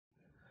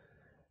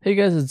Hey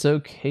guys, it's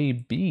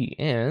OKB,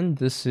 and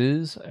this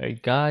is a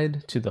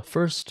guide to the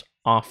first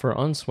offer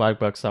on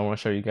Swagbucks I want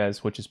to show you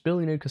guys, which is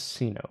Billionaire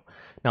Casino.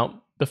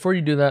 Now, before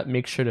you do that,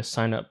 make sure to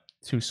sign up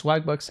to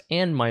Swagbucks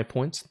and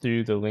MyPoints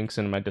through the links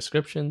in my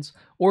descriptions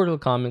or the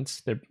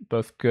comments. They're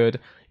both good.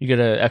 You get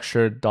an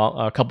extra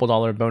a couple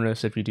dollar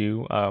bonus if you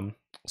do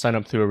sign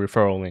up through a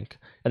referral link,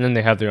 and then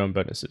they have their own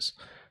bonuses.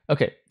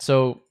 Okay,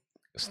 so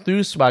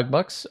through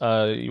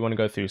Swagbucks, you want to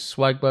go through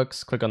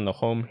Swagbucks, click on the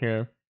home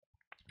here.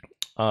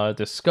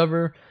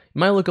 Discover. It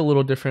might look a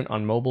little different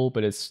on mobile,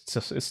 but it's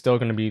still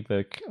going to be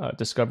the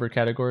Discover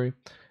category.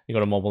 You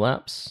go to mobile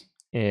apps,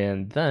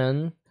 and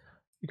then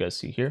you guys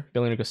see here,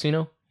 Billionaire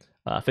Casino,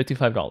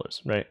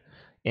 $55, right?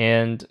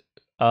 And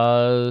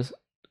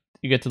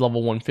you get to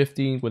level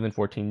 150 within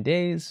 14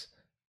 days.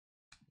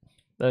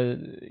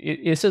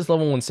 It says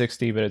level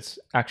 160, but it's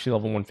actually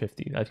level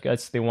 150. I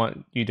guess they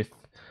want you to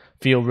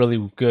feel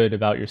really good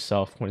about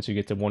yourself once you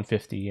get to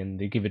 150, and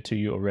they give it to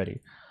you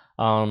already.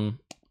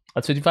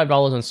 That's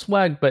 $55 on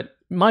swag, but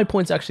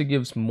MyPoints actually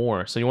gives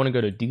more. So you want to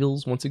go to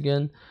deals once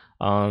again,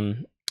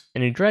 and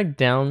you drag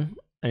down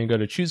and you go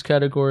to choose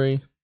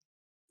category,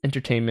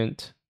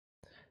 entertainment,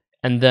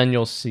 and then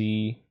you'll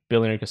see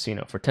Billionaire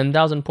Casino for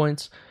 10,000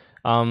 points.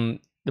 The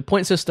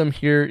point system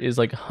here is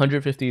like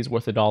 150 is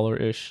worth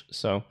 $1-ish.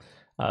 So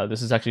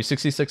this is actually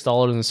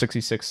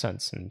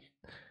 $66.66, and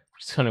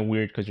it's kind of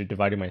weird because you're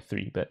dividing by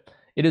 3, but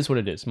it is what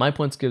it is.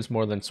 MyPoints gives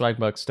more than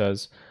Swagbucks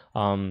does.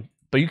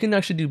 But you can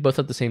actually do both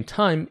at the same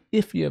time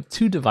if you have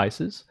 2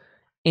 devices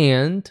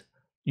and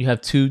you have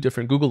 2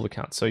 different Google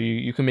accounts. So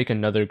you can make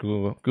another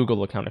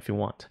Google account if you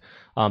want.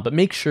 But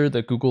make sure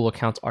that Google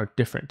accounts are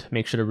different.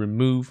 Make sure to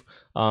remove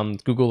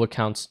Google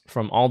accounts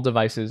from all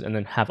devices and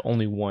then have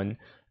only one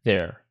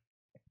there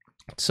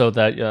so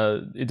that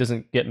it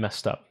doesn't get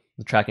messed up.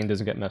 The tracking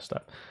doesn't get messed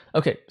up.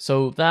 Okay,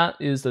 so that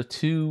is the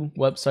 2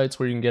 websites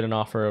where you can get an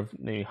offer of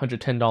maybe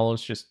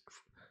 $110 just,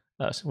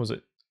 was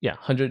it? Yeah,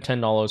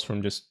 $110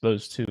 from just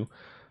those 2,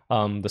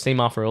 the same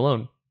offer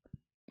alone.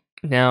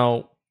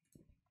 Now,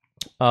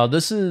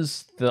 this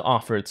is the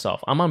offer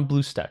itself. I'm on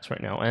BlueStacks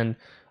right now, and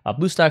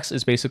BlueStacks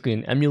is basically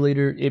an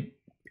emulator.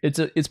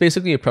 It's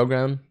basically a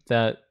program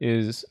that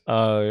is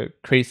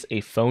creates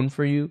a phone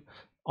for you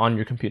on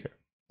your computer,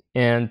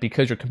 and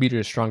because your computer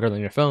is stronger than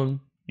your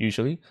phone,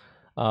 usually,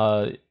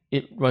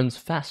 it runs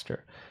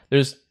faster.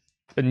 There's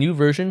a new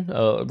version,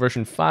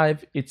 version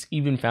 5. It's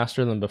even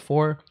faster than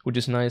before, which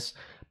is nice.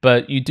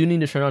 But you do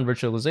need to turn on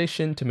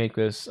virtualization to make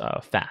this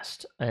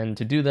fast. And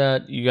to do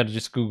that, you got to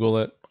just Google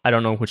it. I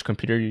don't know which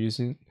computer you're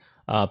using,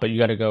 but you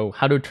got to go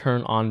how to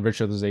turn on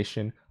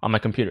virtualization on my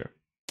computer.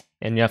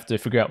 And you have to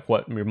figure out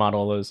what your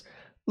model is.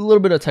 A little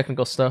bit of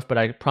technical stuff, but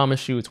I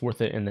promise you it's worth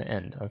it in the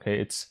end. Okay,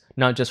 it's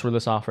not just for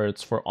this offer,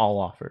 it's for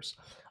all offers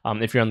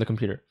if you're on the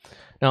computer.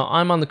 Now,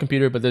 I'm on the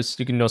computer, but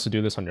you can also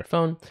do this on your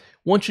phone.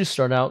 Once you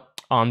start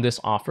out on this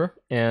offer,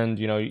 and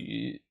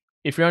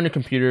if you're on your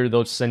computer,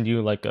 they'll send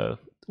you like a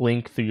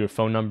link through your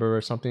phone number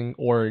or something,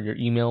 or your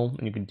email,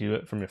 and you can do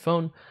it from your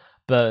phone.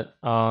 But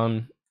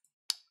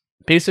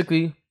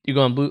basically, you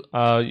go on Blue.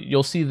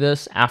 You'll see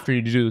this after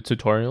you do the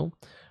tutorial.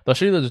 They'll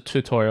show you the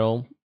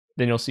tutorial,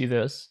 then you'll see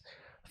this.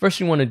 First,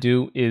 you want to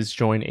do is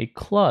join a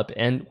club.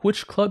 And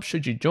which club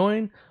should you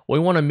join? Well,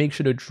 you want to make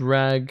sure to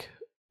drag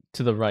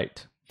to the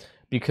right,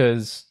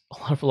 because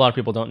a lot of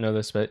people don't know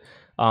this, but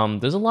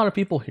there's a lot of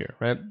people here,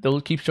 right?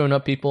 They'll keep showing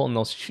up people, and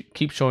they'll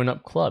keep showing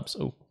up clubs.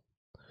 Oh.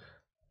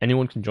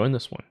 Anyone can join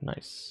this one.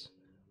 Nice.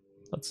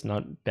 That's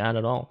not bad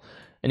at all.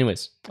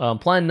 Anyways,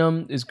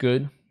 platinum is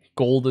good.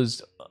 Gold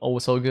is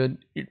also good.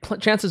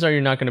 Chances are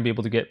you're not going to be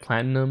able to get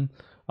platinum.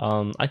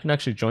 I can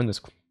actually join this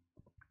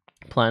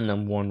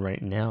platinum one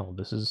right now.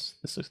 This is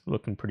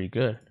looking pretty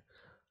good.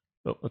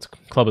 Oh,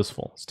 club is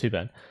full. It's too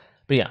bad.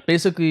 But yeah,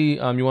 basically,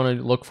 you want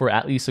to look for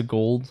at least a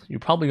gold. You're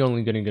probably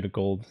only going to get a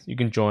gold. You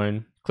can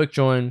join. Click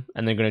join,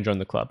 and they're going to join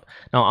the club.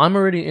 Now, I'm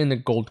already in the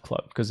gold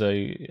club because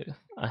I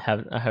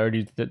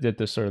already did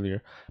this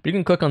earlier. But you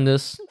can click on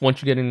this.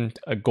 Once you get in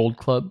a gold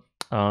club,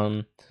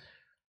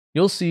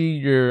 you'll see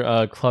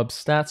your club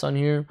stats on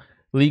here.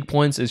 League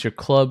points is your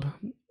club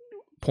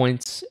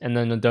points, and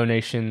then the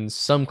donations.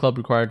 Some club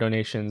require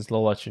donations.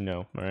 They'll let you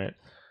know. All right.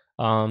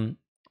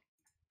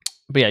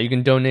 But yeah, you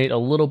can donate a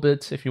little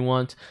bit if you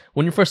want.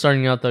 When you're first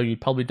starting out, though, you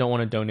probably don't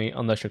want to donate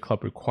unless your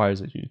club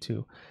requires you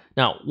to.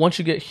 Now, once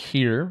you get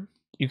here,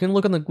 you can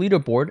look on the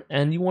leaderboard,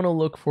 and you want to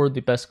look for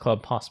the best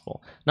club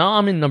possible. Now,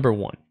 I'm in number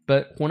 1,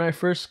 but when I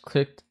first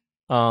clicked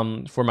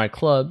for my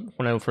club,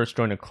 when I first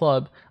joined a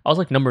club, I was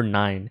like number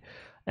 9.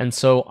 And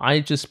so I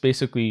just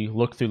basically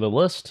looked through the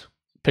list,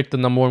 picked the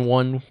number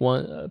one,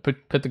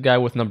 picked the guy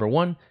with number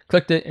 1,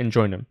 clicked it, and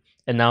joined him.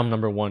 And now I'm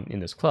number 1 in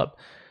this club.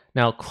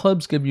 Now,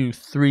 clubs give you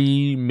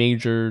 3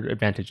 major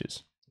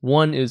advantages.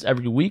 One is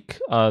every week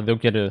they'll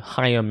get a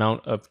high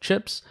amount of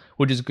chips,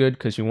 which is good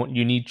because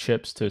you need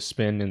chips to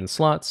spin in the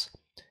slots.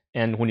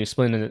 And when you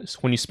spin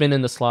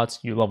in the slots,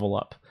 you level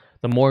up.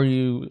 The more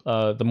you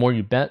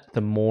bet,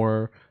 the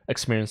more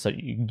experience that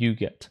you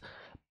get.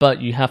 But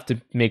you have to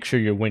make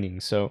sure you're winning.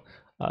 So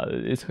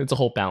it's a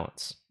whole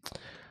balance.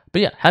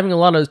 But yeah, having a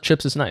lot of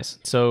chips is nice.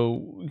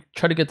 So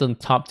try to get the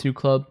top 2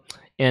 club,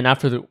 and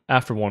after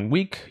 1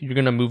 week, you're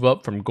gonna move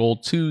up from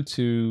gold 2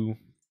 to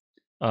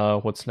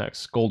what's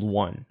next? Gold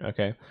 1.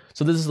 Okay,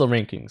 so this is the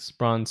rankings: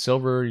 bronze,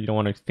 silver. You don't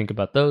want to think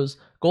about those.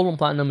 Gold and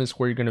platinum is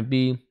where you're gonna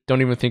be.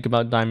 Don't even think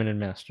about diamond and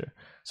master.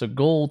 So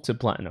gold to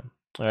platinum.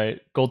 All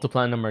right, gold to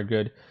platinum are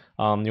good.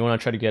 You want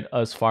to try to get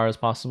as far as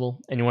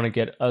possible, and you want to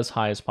get as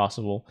high as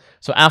possible.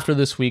 So after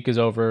this week is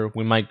over,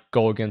 we might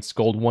go against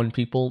gold 1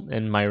 people,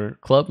 and my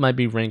club might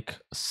be rank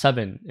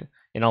 7,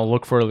 and I'll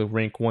look for the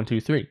rank 1,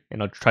 2, 3,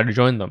 and I'll try to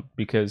join them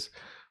because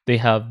they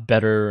have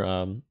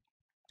better,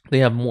 they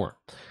have more.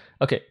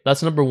 Okay,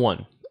 that's number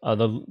 1,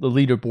 the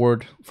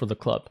leaderboard for the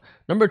club.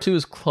 Number 2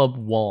 is club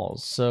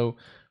walls. So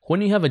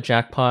when you have a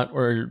jackpot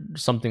or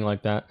something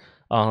like that,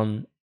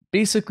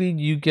 basically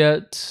you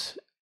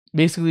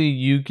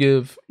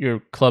give your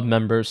club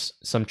members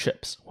some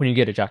chips when you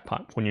get a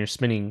jackpot. When you're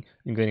spinning,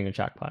 you're getting a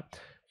jackpot.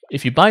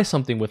 If you buy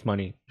something with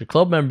money, your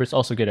club members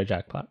also get a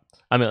jackpot.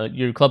 I mean,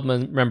 your club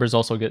members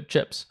also get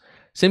chips.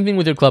 Same thing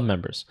with your club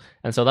members.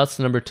 And so that's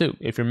number 2.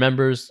 If your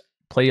members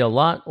play a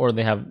lot, or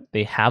they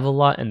have a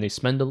lot and they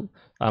spend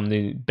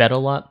they bet a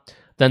lot,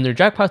 then their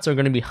jackpots are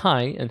going to be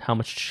high, and how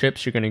much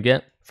chips you're going to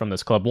get from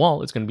this club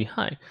wall is going to be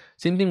high.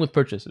 Same thing with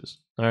purchases.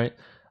 All right.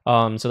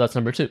 So that's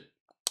number 2.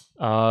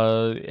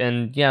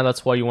 And yeah,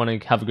 that's why you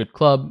want to have a good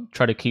club.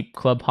 Try to keep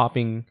club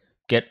hopping.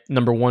 Get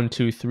number 1,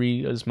 2,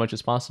 3 as much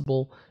as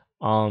possible.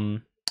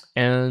 And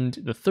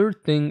the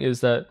third thing is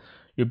that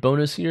your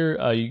bonus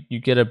here, you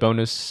get a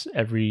bonus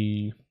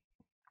every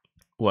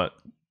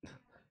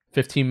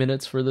 15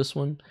 minutes for this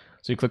one.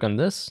 So you click on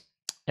this,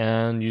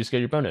 and you just get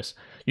your bonus.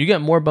 You get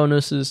more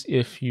bonuses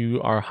if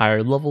you are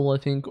higher level, I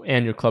think,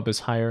 and your club is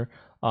higher.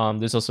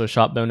 There's also a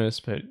shop bonus,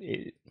 but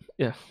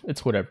yeah,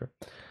 it's whatever.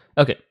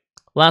 Okay.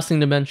 Last thing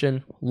to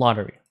mention,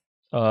 lottery.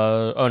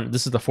 Oh, no,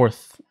 this is the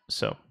 4th,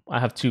 so I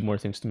have 2 more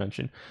things to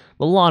mention.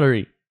 The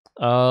lottery.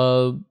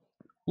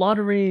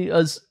 Lottery,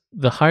 as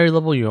the higher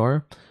level you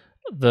are,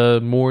 the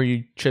more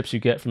chips you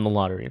get from the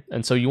lottery.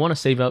 And so you want to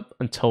save up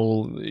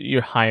until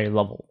you're higher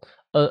level.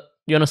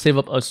 You want to save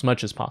up as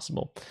much as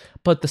possible.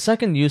 But the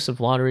second use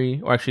of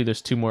lottery, or actually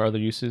there's 2 more other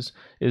uses,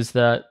 is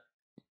that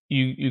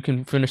you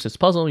can finish this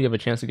puzzle. You have a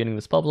chance of getting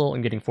this puzzle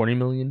and getting 40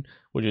 million,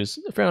 which is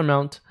a fair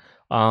amount.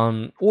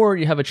 Or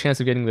you have a chance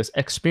of getting this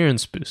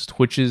experience boost,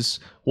 which is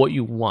what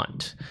you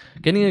want.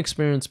 Getting an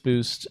experience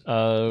boost,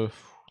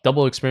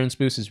 double experience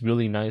boost, is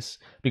really nice,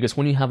 because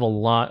when you have a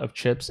lot of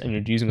chips and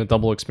you're using a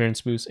double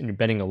experience boost and you're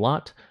betting a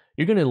lot,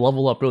 you're going to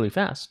level up really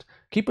fast.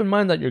 Keep in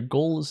mind that your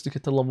goal is to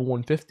get to level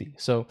 150.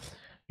 So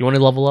you want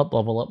to level up,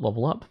 level up,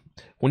 level up.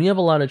 When you have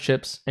a lot of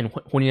chips, and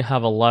when you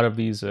have a lot of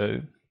these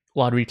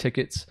lottery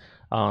tickets,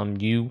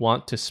 you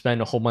want to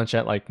spend a whole bunch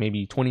at like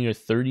maybe 20 or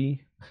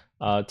 30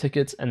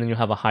 tickets, and then you'll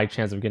have a high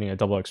chance of getting a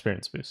double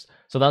experience boost.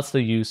 So that's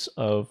the use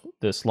of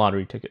this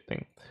lottery ticket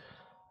thing.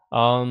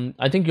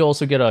 I think you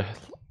also get a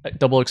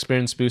double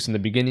experience boost in the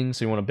beginning,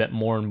 so you want to bet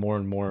more and more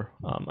and more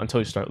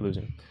until you start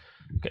losing.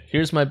 Okay,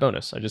 here's my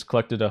bonus. I just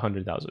collected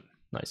 100,000.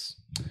 Nice.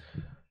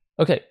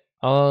 Okay,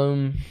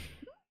 I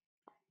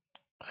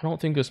don't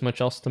think there's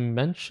much else to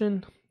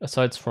mention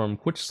aside from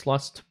which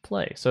slots to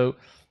play. So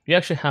you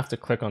actually have to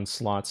click on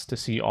slots to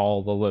see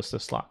all the list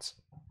of slots.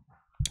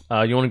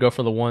 You want to go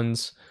for the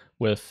ones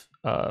with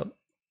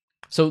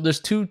so there's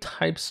 2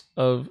 types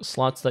of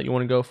slots that you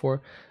want to go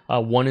for.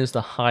 One is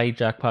the high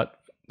jackpot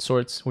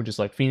sorts, which is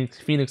like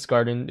Phoenix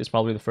Garden is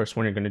probably the first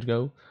one you're going to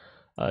go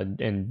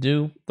and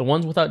do. The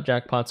ones without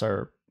jackpots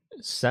are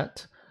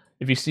set.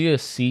 If you see a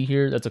C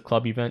here, that's a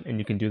club event, and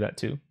you can do that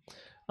too.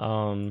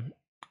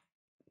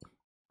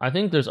 I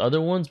think there's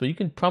other ones, but you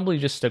can probably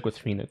just stick with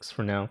Phoenix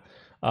for now.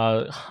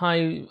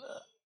 High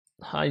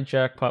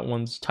jackpot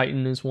ones,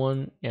 Titan is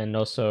one, and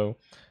also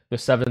the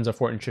Sevens of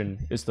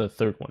Fortune is the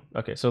 3rd one.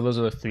 Okay, so those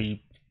are the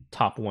 3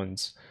 top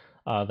ones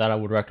that I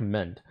would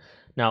recommend.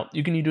 Now,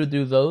 you can either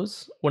do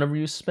those whenever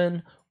you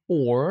spin,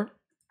 or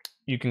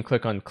you can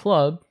click on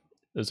club.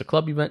 There's a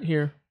club event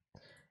here,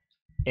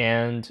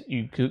 and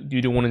you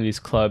do one of these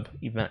club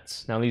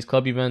events. Now, these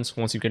club events,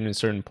 once you get to a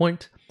certain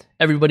point,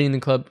 everybody in the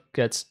club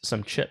gets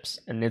some chips,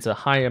 and it's a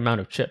high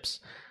amount of chips.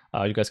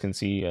 You guys can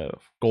see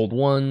gold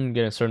 1,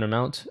 get a certain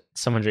amount,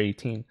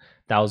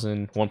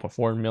 718,000,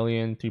 1.4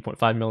 million,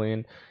 3.5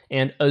 million.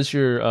 And as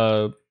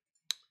you're,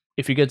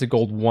 if you get to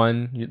gold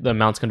 1, the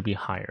amount's going to be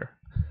higher.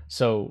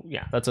 So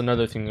yeah, that's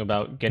another thing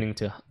about getting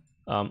to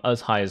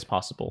as high as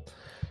possible.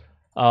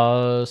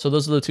 So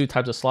those are the 2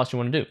 types of slots you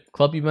want to do.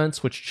 Club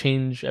events, which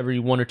change every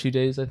 1 or 2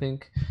 days, I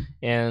think,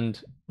 and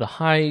the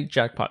high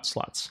jackpot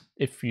slots,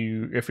 if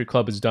your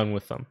club is done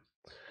with them.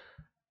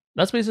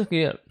 That's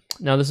basically it.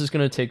 Now this is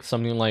going to take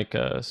something like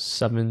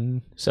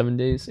 7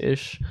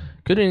 days-ish.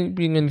 Could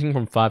be anything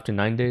from 5 to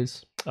 9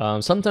 days.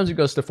 Sometimes it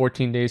goes to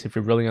 14 days if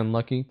you're really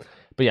unlucky.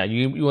 But yeah,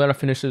 you got to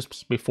finish this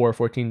before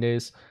 14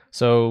 days.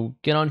 So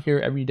get on here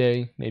every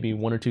day, maybe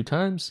 1 or 2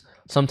 times.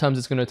 Sometimes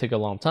it's going to take a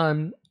long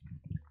time.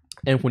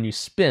 And when you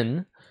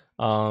spin,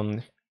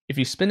 if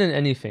you spin in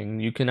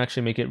anything, you can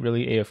actually make it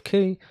really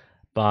AFK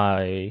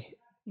by,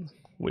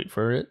 wait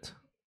for it,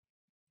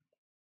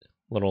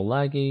 A little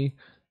laggy.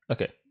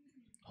 Okay,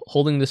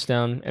 holding this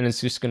down, and it's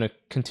just gonna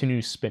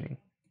continue spinning.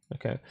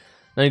 Okay,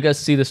 now you guys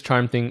see this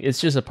charm thing. It's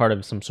just a part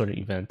of some sort of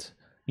event.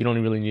 You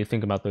don't really need to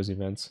think about those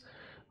events.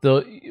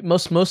 The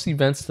most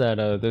events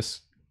that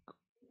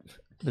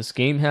this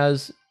game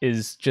has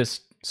is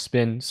just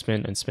spin,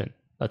 spin, and spin.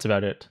 That's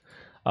about it.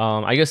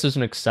 I guess there's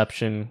an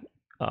exception.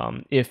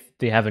 If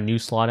they have a new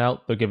slot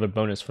out, they'll give a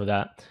bonus for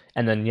that.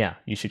 And then yeah,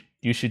 you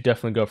should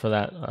definitely go for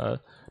that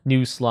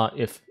new slot.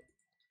 If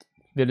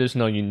there's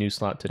no new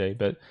slot today,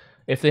 but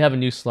if they have a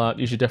new slot,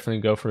 you should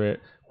definitely go for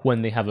it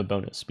when they have a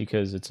bonus,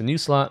 because it's a new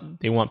slot.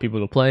 They want people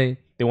to play.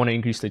 They want to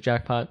increase the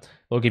jackpot.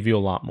 They'll give you a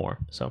lot more.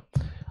 So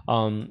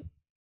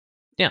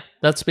yeah,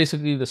 that's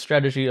basically the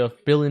strategy of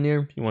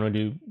Billionaire. You want to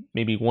do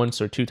maybe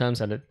once or two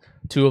times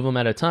two of them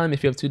at a time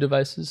if you have two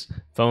devices,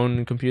 phone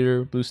and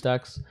computer,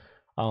 BlueStacks.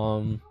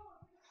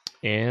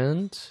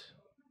 And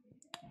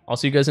I'll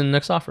see you guys in the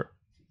next offer.